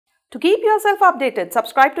To keep yourself updated,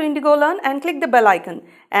 subscribe to Indigolearn and click the bell icon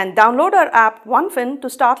and download our app OneFin to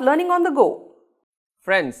start learning on the go.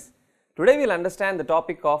 Friends, today we will understand the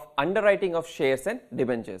topic of underwriting of shares and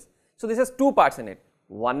debentures. So this has two parts in it.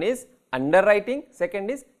 One is underwriting, second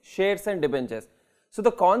is shares and debentures. So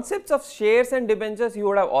the concepts of shares and debentures you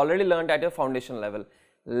would have already learned at your foundation level.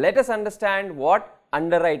 Let us understand what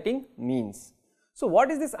underwriting means. So what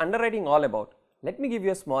is this underwriting all about? Let me give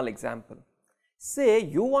you a small example. Say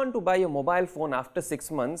you want to buy a mobile phone after 6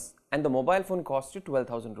 months and the mobile phone costs you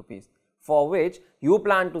 12,000 rupees, for which you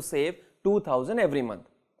plan to save 2,000 every month.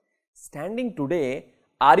 Standing today,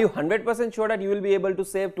 are you 100% sure that you will be able to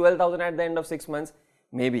save 12,000 at the end of 6 months?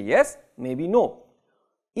 Maybe yes, maybe no.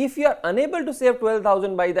 If you are unable to save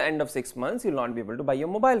 12,000 by the end of 6 months, you will not be able to buy your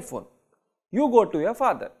mobile phone. You go to your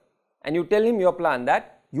father and you tell him your plan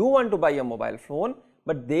that you want to buy a mobile phone,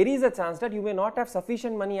 but there is a chance that you may not have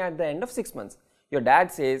sufficient money at the end of 6 months. Your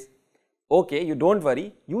dad says, okay, you don't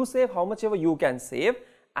worry, you save how much ever you can save,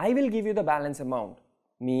 I will give you the balance amount.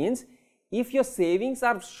 Means, if your savings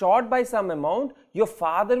are short by some amount, your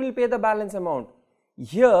father will pay the balance amount.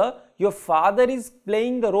 Here, your father is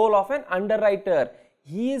playing the role of an underwriter.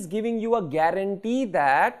 He is giving you a guarantee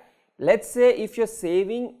that, let's say if your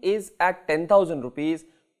saving is at 10,000 rupees,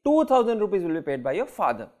 2,000 rupees will be paid by your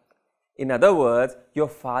father. In other words, your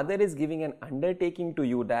father is giving an undertaking to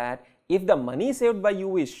you that if the money saved by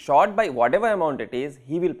you is short by whatever amount it is,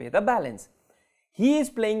 he will pay the balance. He is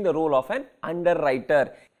playing the role of an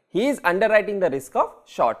underwriter. He is underwriting the risk of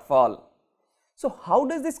shortfall. So how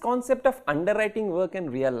does this concept of underwriting work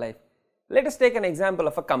in real life? Let us take an example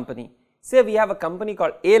of a company. Say we have a company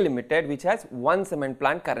called A Limited which has one cement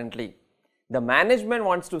plant currently. The management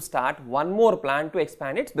wants to start one more plant to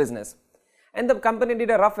expand its business. And the company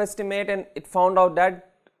did a rough estimate and it found out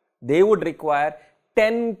that they would require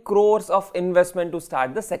 10 crores of investment to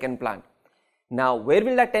start the second plant. Now, where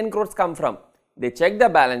will that 10 crores come from? They checked the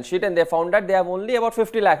balance sheet and they found that they have only about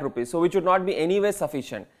 50 lakh rupees, so which would not be anyway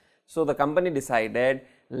sufficient. So the company decided,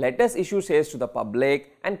 let us issue shares to the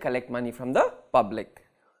public and collect money from the public.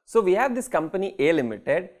 So we have this company A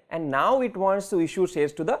Limited and now it wants to issue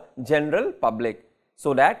shares to the general public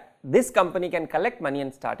so that this company can collect money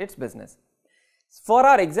and start its business. For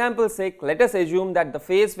our example's sake, let us assume that the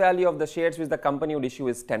face value of the shares which the company would issue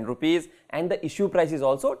is 10 rupees and the issue price is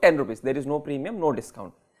also 10 rupees. There is no premium, no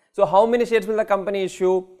discount. So how many shares will the company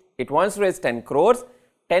issue? It wants to raise 10 crores.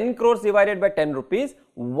 10 crores divided by 10 rupees,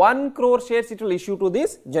 1 crore shares it will issue to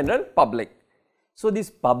this general public. So this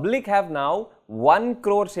public have now 1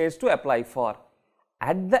 crore shares to apply for.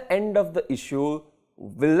 At the end of the issue,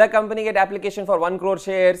 will the company get application for 1 crore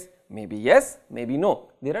shares? Maybe yes, maybe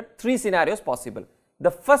no. There are 3 scenarios possible. The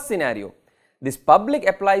first scenario, this public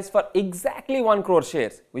applies for exactly 1 crore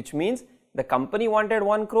shares, which means the company wanted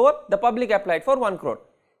 1 crore, the public applied for 1 crore.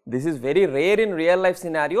 This is very rare in real life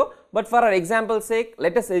scenario, but for our example's sake,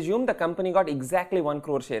 let us assume the company got exactly 1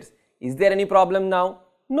 crore shares. Is there any problem now?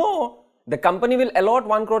 No. The company will allot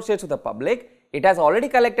 1 crore shares to the public. It has already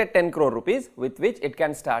collected 10 crore rupees with which it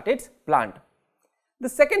can start its plant. The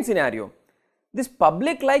second scenario, this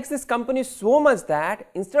public likes this company so much that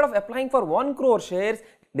instead of applying for 1 crore shares,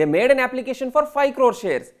 they made an application for 5 crore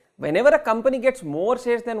shares. Whenever a company gets more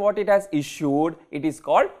shares than what it has issued, it is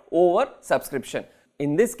called oversubscription.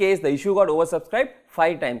 In this case, the issue got oversubscribed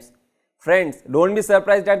 5 times. Friends, don't be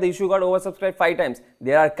surprised that the issue got oversubscribed 5 times.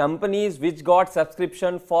 There are companies which got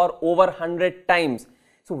subscription for over 100 times.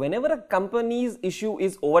 So whenever a company's issue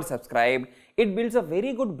is oversubscribed, it builds a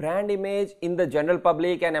very good brand image in the general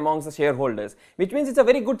public and amongst the shareholders, which means it's a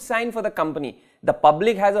very good sign for the company. The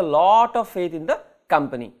public has a lot of faith in the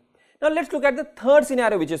company. Now let's look at the third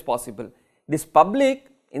scenario which is possible. This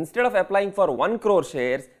public, instead of applying for 1 crore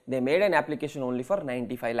shares, they made an application only for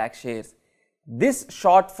 95 lakh shares. This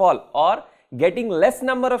shortfall or getting less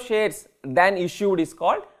number of shares than issued is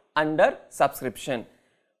called under subscription.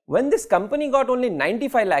 When this company got only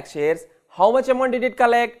 95 lakh shares, how much amount did it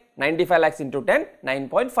collect? 95 lakhs into 10,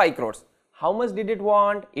 9.5 crores. How much did it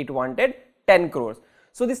want? It wanted 10 crores.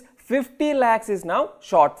 So this 50 lakhs is now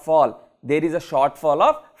shortfall. There is a shortfall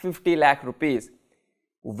of 50 lakh rupees.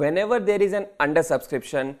 Whenever there is an under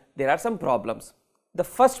subscription, there are some problems. The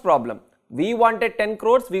first problem, we wanted 10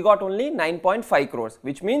 crores, we got only 9.5 crores,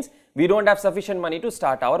 which means we don't have sufficient money to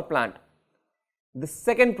start our plant. The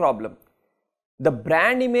second problem, the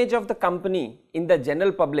brand image of the company in the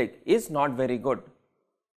general public is not very good.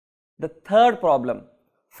 The third problem,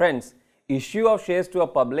 friends, issue of shares to a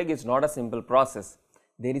public is not a simple process.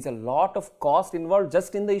 There is a lot of cost involved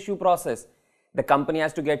just in the issue process. The company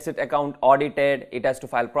has to get its account audited, it has to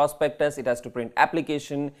file prospectus, it has to print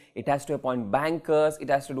application, it has to appoint bankers, it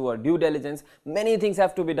has to do a due diligence, many things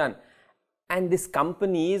have to be done. And these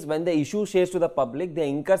companies, when they issue shares to the public, they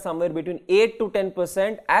incur somewhere between 8 to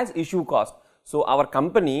 10% as issue cost. So our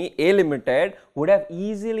company A Limited would have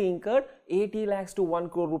easily incurred 80 lakhs to 1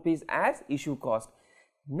 crore rupees as issue cost.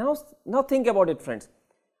 Now think about it, friends.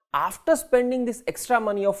 After spending this extra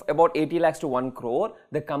money of about 80 lakhs to 1 crore,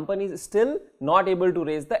 the company is still not able to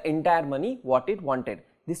raise the entire money what it wanted.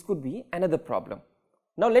 This could be another problem.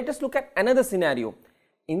 Now let us look at another scenario.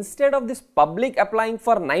 Instead of this public applying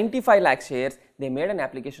for 95 lakh shares, they made an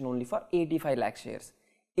application only for 85 lakh shares.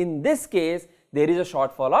 In this case, there is a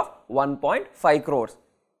shortfall of 1.5 crores.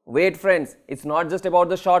 Wait friends, it's not just about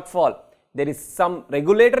the shortfall. There is some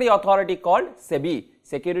regulatory authority called SEBI,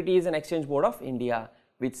 Securities and Exchange Board of India,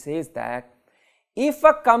 which says that if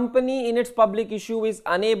a company in its public issue is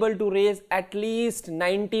unable to raise at least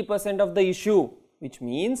 90% of the issue, which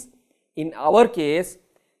means in our case,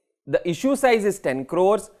 the issue size is 10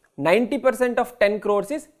 crores, 90% of 10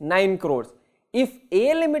 crores is 9 crores. If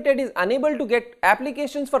A Limited is unable to get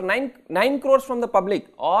applications for 9 crores from the public,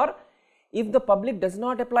 or if the public does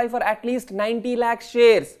not apply for at least 90 lakh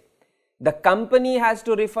shares, the company has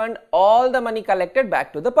to refund all the money collected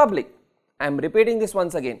back to the public. I am repeating this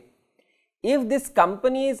once again. If this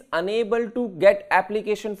company is unable to get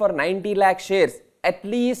application for 90 lakh shares, at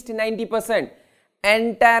least 90%,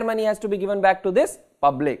 entire money has to be given back to this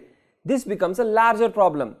public. This becomes a larger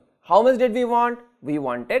problem. How much did we want? We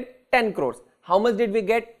wanted 10 crores. How much did we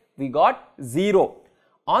get? We got 0.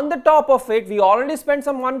 On the top of it, we already spent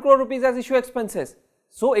some 1 crore rupees as issue expenses.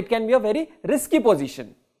 So it can be a very risky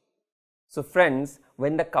position. So friends,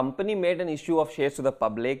 when the company made an issue of shares to the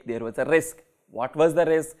public, there was a risk. What was the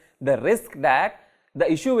risk? The risk that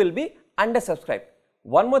the issue will be undersubscribed.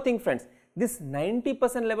 One more thing friends, this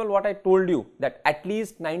 90% level what I told you, that at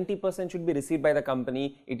least 90% should be received by the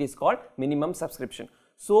company, it is called minimum subscription.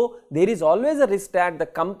 So there is always a risk that the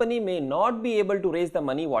company may not be able to raise the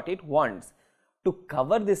money what it wants. To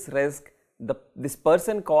cover this risk, this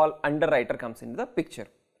person called underwriter comes into the picture.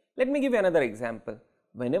 Let me give you another example.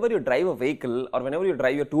 Whenever you drive a vehicle or whenever you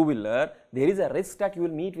drive your two-wheeler, there is a risk that you will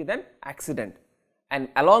meet with an accident. And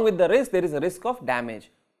along with the risk, there is a risk of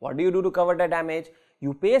damage. What do you do to cover the damage?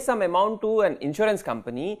 You pay some amount to an insurance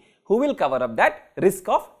company who will cover up that risk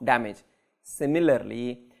of damage.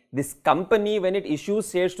 Similarly, this company, when it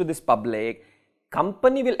issues shares to this public,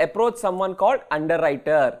 company will approach someone called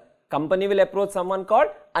underwriter. Company will approach someone called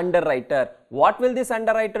underwriter. What will this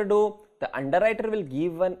underwriter do? The underwriter will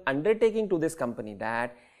give an undertaking to this company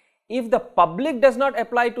that if the public does not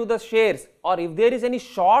apply to the shares, or if there is any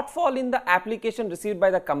shortfall in the application received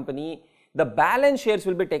by the company, the balance shares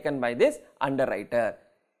will be taken by this underwriter.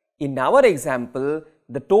 In our example,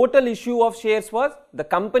 the total issue of shares was, the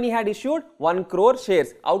company had issued 1 crore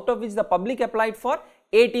shares, out of which the public applied for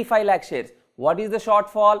 85 lakh shares. What is the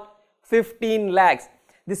shortfall? 15 lakhs.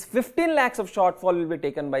 This 15 lakhs of shortfall will be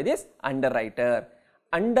taken by this underwriter.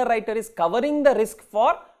 Underwriter is covering the risk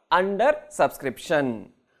for under subscription.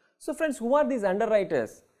 So friends, who are these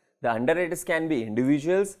underwriters? The underwriters can be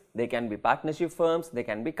individuals, they can be partnership firms, they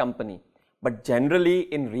can be company. But generally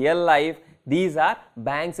in real life, these are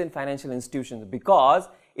banks and financial institutions, because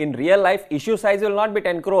in real life issue size will not be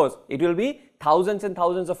 10 crores, it will be thousands and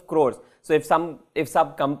thousands of crores. So if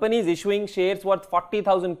some company is issuing shares worth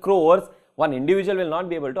 40,000 crores, one individual will not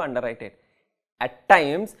be able to underwrite it. At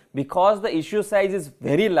times, because the issue size is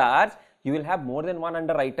very large, you will have more than one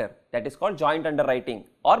underwriter. That is called joint underwriting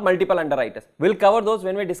or multiple underwriters. We'll cover those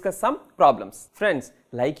when we discuss some problems. Friends,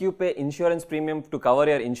 like you pay insurance premium to cover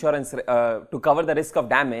your insurance, to cover the risk of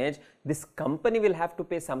damage, this company will have to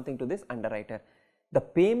pay something to this underwriter. The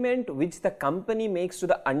payment which the company makes to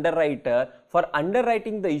the underwriter for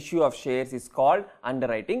underwriting the issue of shares is called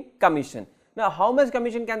underwriting commission. Now, how much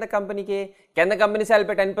commission can the company pay? Can the company sell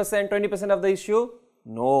pay 10%, 20% of the issue?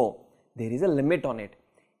 No, there is a limit on it.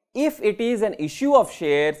 If it is an issue of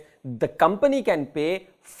shares, the company can pay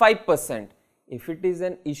 5%. If it is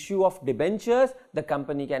an issue of debentures, the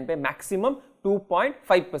company can pay maximum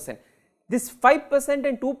 2.5%. This 5%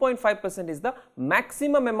 and 2.5% is the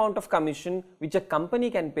maximum amount of commission which a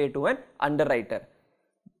company can pay to an underwriter.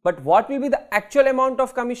 But what will be the actual amount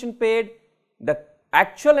of commission paid? The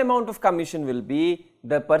actual amount of commission will be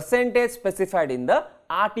the percentage specified in the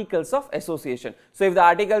Articles of Association. So if the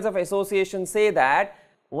Articles of Association say that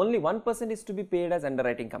only 1% is to be paid as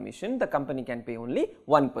underwriting commission, the company can pay only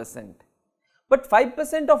 1%. But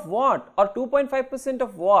 5% of what, or 2.5%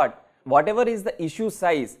 of what? Whatever is the issue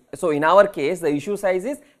size. So in our case, the issue size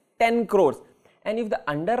is 10 crores. and if the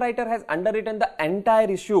underwriter has underwritten the entire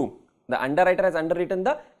issue,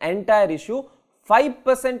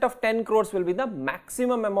 5% of 10 crores will be the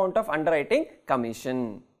maximum amount of underwriting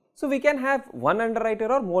commission. So we can have one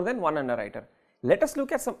underwriter or more than one underwriter. Let us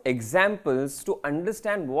look at some examples to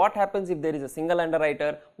understand what happens if there is a single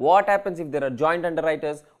underwriter, what happens if there are joint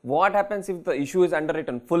underwriters, what happens if the issue is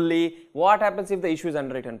underwritten fully, what happens if the issue is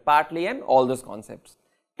underwritten partly, and all those concepts.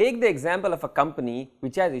 Take the example of a company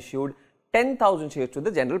which has issued 10,000 shares to the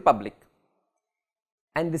general public.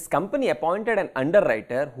 And this company appointed an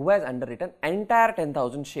underwriter who has underwritten entire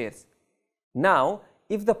 10,000 shares. Now,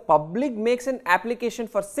 if the public makes an application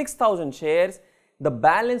for 6,000 shares, the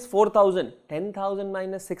balance 4,000, 10,000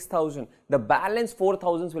 minus 6,000, the balance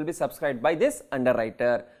 4,000 will be subscribed by this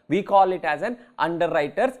underwriter. We call it as an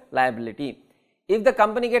underwriter's liability. If the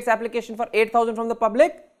company gets application for 8,000 from the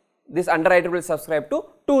public, this underwriter will subscribe to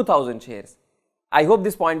 2,000 shares. I hope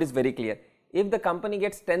this point is very clear. If the company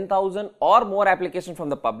gets 10,000 or more application from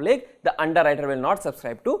the public, the underwriter will not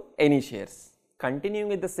subscribe to any shares. Continuing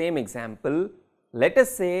with the same example, let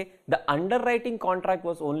us say the underwriting contract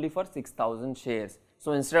was only for 6,000 shares.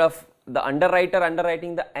 So instead of the underwriter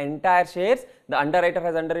underwriting the entire shares, the underwriter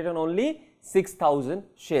has underwritten only 6,000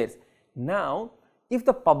 shares. Now, if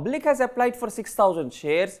the public has applied for 6,000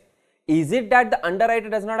 shares, is it that the underwriter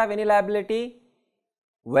does not have any liability?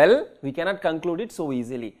 Well, we cannot conclude it so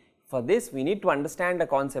easily. For this, we need to understand the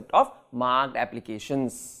concept of marked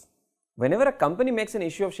applications. Whenever a company makes an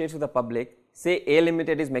issue of shares to the public, say A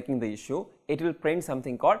Limited is making the issue, it will print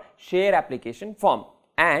something called share application form.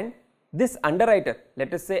 And this underwriter,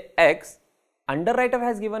 let us say X, underwriter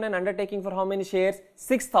has given an undertaking for how many shares?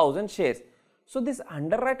 6,000 shares. So this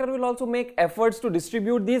underwriter will also make efforts to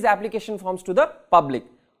distribute these application forms to the public.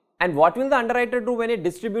 And what will the underwriter do when it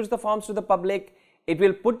distributes the forms to the public? It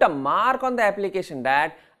will put a mark on the application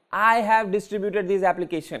that I have distributed this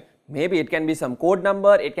application. Maybe it can be some code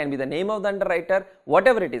number, it can be the name of the underwriter,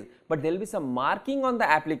 whatever it is. But there will be some marking on the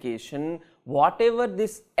application, whatever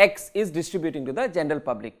this X is distributing to the general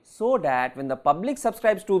public. So that when the public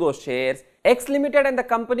subscribes to those shares, X Limited and the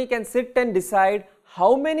company can sit and decide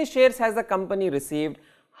how many shares has the company received,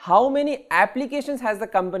 how many applications has the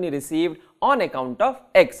company received on account of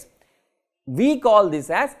X. We call this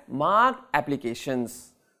as marked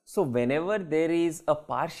applications. So whenever there is a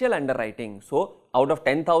partial underwriting, so out of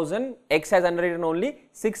 10,000, X has underwritten only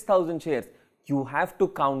 6,000 shares, you have to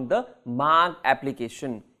count the marked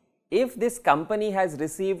application. If this company has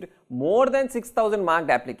received more than 6,000 marked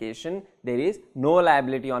application, there is no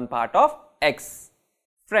liability on part of X.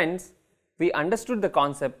 Friends, we understood the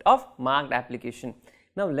concept of marked application.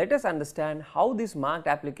 Now let us understand how this marked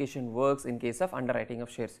application works in case of underwriting of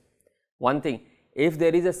shares. One thing, if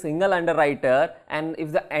there is a single underwriter and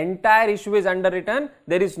if the entire issue is underwritten,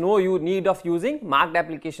 there is no need of using marked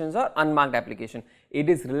applications or unmarked application. It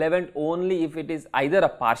is relevant only if it is either a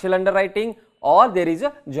partial underwriting or there is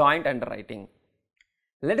a joint underwriting.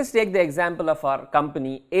 Let us take the example of our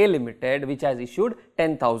company A Limited, which has issued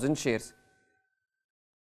 10,000 shares.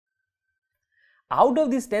 Out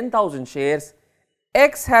of these 10,000 shares,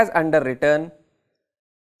 X has underwritten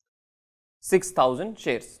 6,000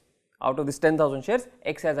 shares. Out of this 10,000 shares,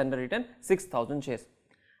 X has underwritten 6,000 shares.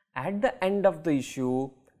 At the end of the issue,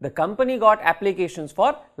 the company got applications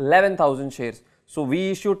for 11,000 shares. So we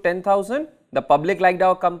issued 10,000, the public liked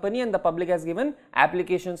our company and the public has given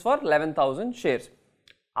applications for 11,000 shares.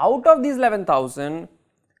 Out of these 11,000,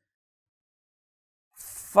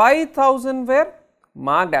 5,000 were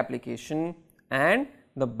marked application and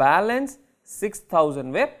the balance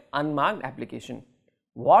 6,000 were unmarked application.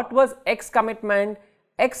 What was X commitment?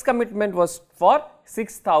 X commitment was for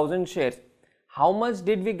 6,000 shares. How much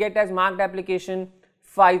did we get as marked application?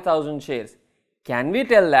 5,000 shares. Can we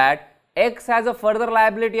tell that X has a further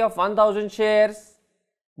liability of 1,000 shares?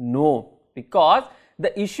 No, because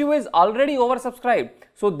the issue is already oversubscribed.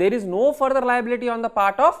 So there is no further liability on the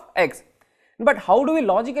part of X. But how do we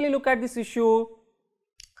logically look at this issue?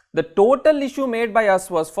 The total issue made by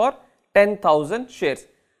us was for 10,000 shares,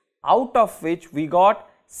 out of which we got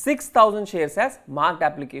 6,000 shares as marked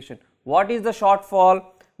application. What is the shortfall?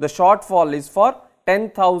 The shortfall is for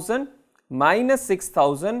 10,000 minus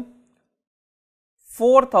 6,000,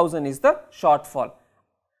 4,000 is the shortfall.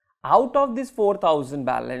 Out of this 4,000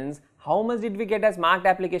 balance, how much did we get as marked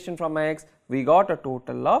application from X? We got a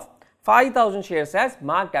total of 5,000 shares as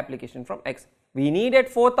marked application from X. We needed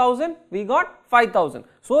 4,000, we got 5,000.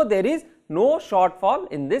 So there is no shortfall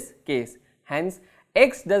in this case. Hence,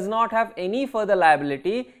 X does not have any further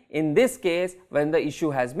liability in this case when the issue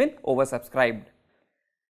has been oversubscribed.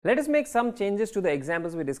 Let us make some changes to the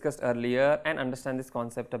examples we discussed earlier and understand this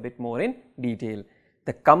concept a bit more in detail.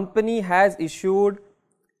 The company has issued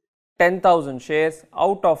 10,000 shares,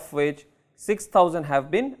 out of which 6,000 have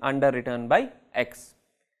been underwritten by X.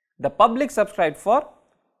 The public subscribed for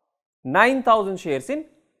 9,000 shares in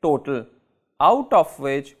total, out of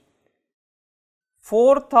which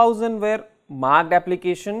 4,000 were marked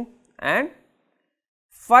application and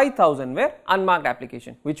 5,000 were unmarked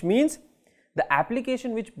application, which means the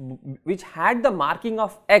application which had the marking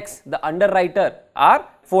of X, the underwriter, are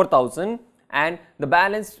 4,000 and the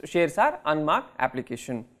balance shares are unmarked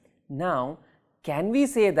application. Now, can we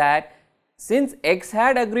say that since X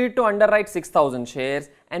had agreed to underwrite 6,000 shares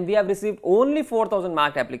and we have received only 4,000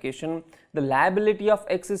 marked application, the liability of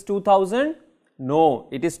X is 2,000? No,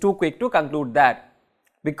 it is too quick to conclude that,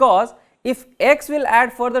 because if X will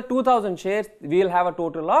add further 2,000 shares, we will have a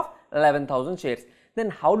total of 11,000 shares. Then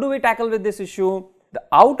how do we tackle with this issue?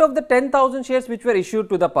 Out of the 10,000 shares which were issued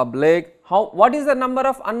to the public, what is the number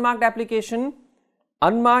of unmarked application?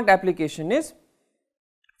 Unmarked application is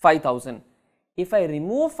 5,000. If I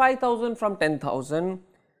remove 5,000 from 10,000,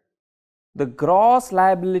 the gross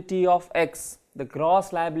liability of X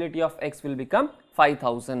will become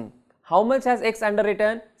 5,000. How much has X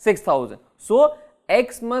underwritten? 6,000. So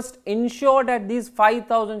X must ensure that these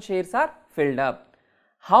 5,000 shares are filled up.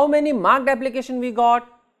 How many marked application we got?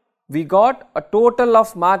 We got a total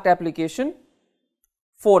of marked application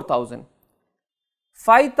 4,000.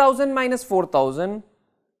 5,000 minus 4,000,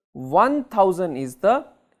 1,000 is the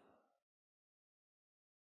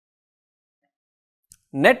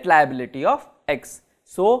net liability of X.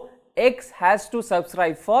 So X has to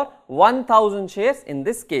subscribe for 1,000 shares in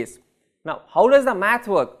this case. Now, how does the math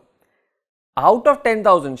work? Out of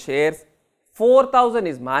 10,000 shares, 4,000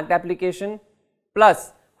 is marked application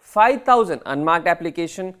plus 5,000 unmarked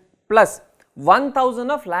application plus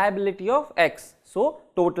 1,000 of liability of X. So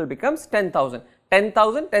total becomes 10,000.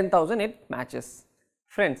 10,000, 10,000, it matches.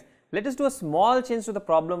 Friends, let us do a small change to the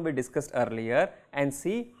problem we discussed earlier and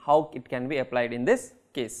see how it can be applied in this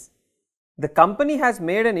case. The company has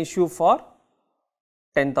made an issue for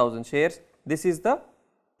 10,000 shares. This is the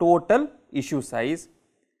total issue size.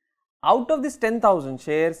 Out of this 10,000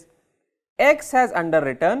 shares, X has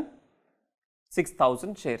underwritten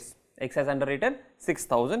 6,000 shares. X has underwritten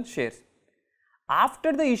 6,000 shares.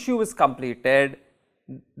 After the issue is completed,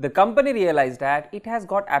 the company realized that it has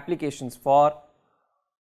got applications for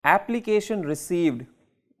application received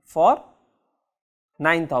for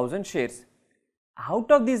 9,000 shares. Out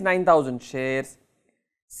of these 9,000 shares,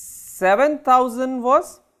 7,000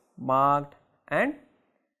 was marked and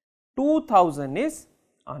 2,000 is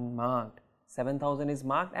unmarked. 7,000 is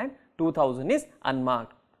marked and 2,000 is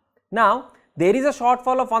unmarked. Now, there is a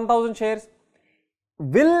shortfall of 1,000 shares.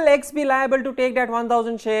 Will X be liable to take that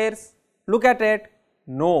 1,000 shares? Look at it.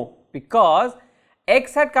 No, because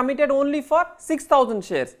X had committed only for 6,000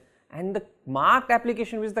 shares and the marked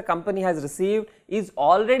application which the company has received is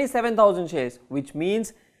already 7,000 shares, which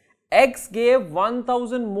means X gave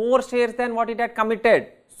 1,000 more shares than what it had committed.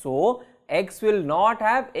 So X will not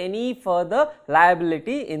have any further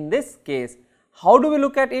liability in this case. How do we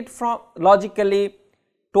look at it from logically?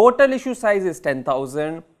 Total issue size is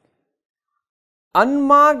 10,000,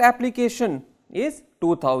 unmarked application is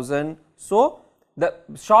 2,000, so the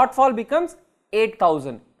shortfall becomes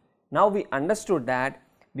 8,000. Now we understood that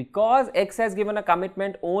because X has given a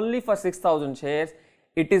commitment only for 6,000 shares,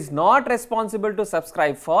 it is not responsible to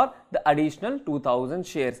subscribe for the additional 2,000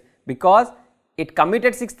 shares because it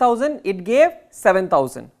committed 6,000, it gave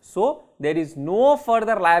 7,000. So there is no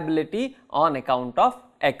further liability on account of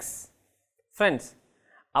X. Friends,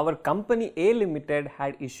 our company A Limited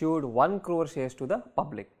had issued 1 crore shares to the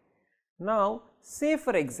public. Now, say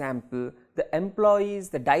for example, the employees,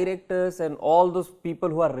 the directors and all those people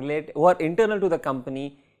who are internal to the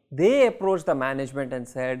company, they approached the management and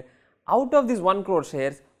said, out of these 1 crore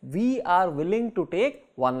shares, we are willing to take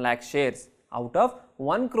 1 lakh shares. Out of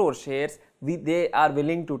 1 crore shares, they are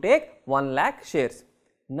willing to take 1 lakh shares.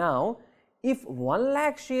 Now, if 1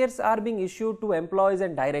 lakh shares are being issued to employees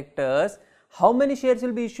and directors, how many shares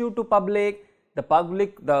will be issued to public?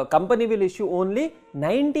 The company will issue only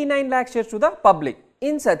 99 lakh shares to the public.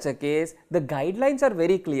 In such a case, the guidelines are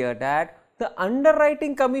very clear that the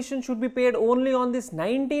underwriting commission should be paid only on this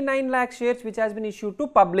 99 lakh shares which has been issued to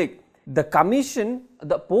public. The commission,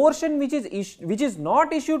 the portion which is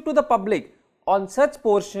not issued to the public, on such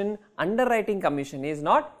portion underwriting commission is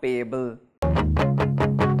not payable.